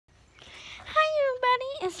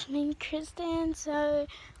it's me, Kristen. So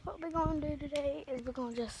what we're gonna do today is we're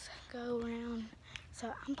gonna just go around. So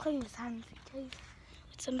I'm playing this hide and seek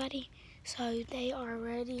with somebody. So they are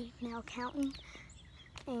already now counting,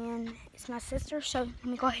 and it's my sister. So let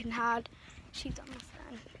me go ahead and hide. She's on my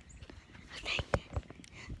side. I think.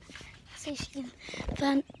 See, she can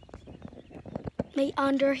find me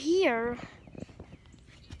under here.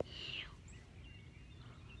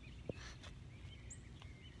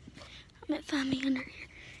 I might find me under here.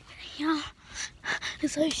 Y'all.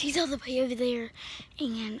 So she's all the way over there,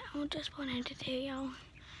 and I just wanted to tell y'all.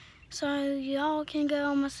 So y'all can go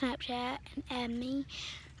on my Snapchat and add me,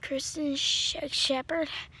 Kristen Shepherd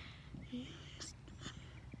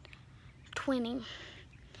 20.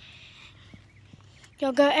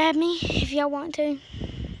 Y'all go add me if y'all want to.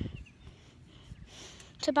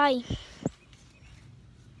 So bye.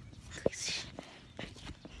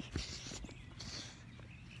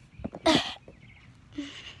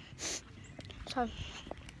 So I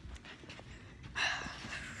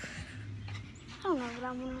don't know what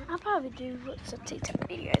I want. I'll probably do some TikTok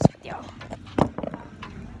videos with y'all.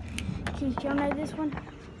 Since y'all know this one,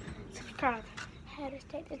 subscribe. Had to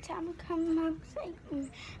take the time to come home Satan.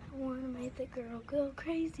 I want to make the girl go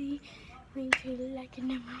crazy. We treat it like a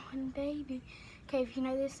 #1 baby. Okay, if you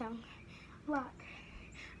know this song, like,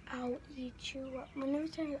 I'll eat you up. Whenever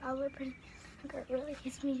you I'll let pretty girl really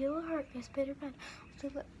hits me, you'll hurt. It's better, but so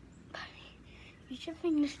look, you should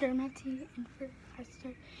finish stir my tea and for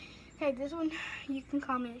faster. Okay, this one you can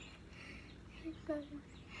comment.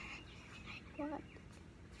 What?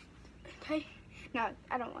 Okay. No,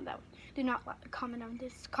 I don't want that one. Do not comment on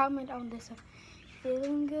this. Comment on this one.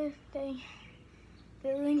 Feeling good day.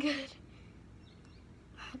 Feeling good.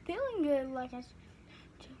 Feeling good like I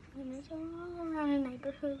when it's all around the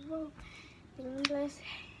neighborhood. Whoa. Feeling blessed.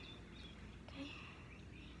 Okay.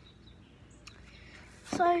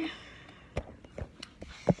 So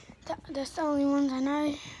that's the only ones I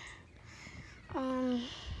know.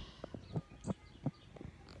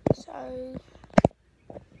 So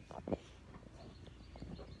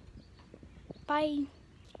bye.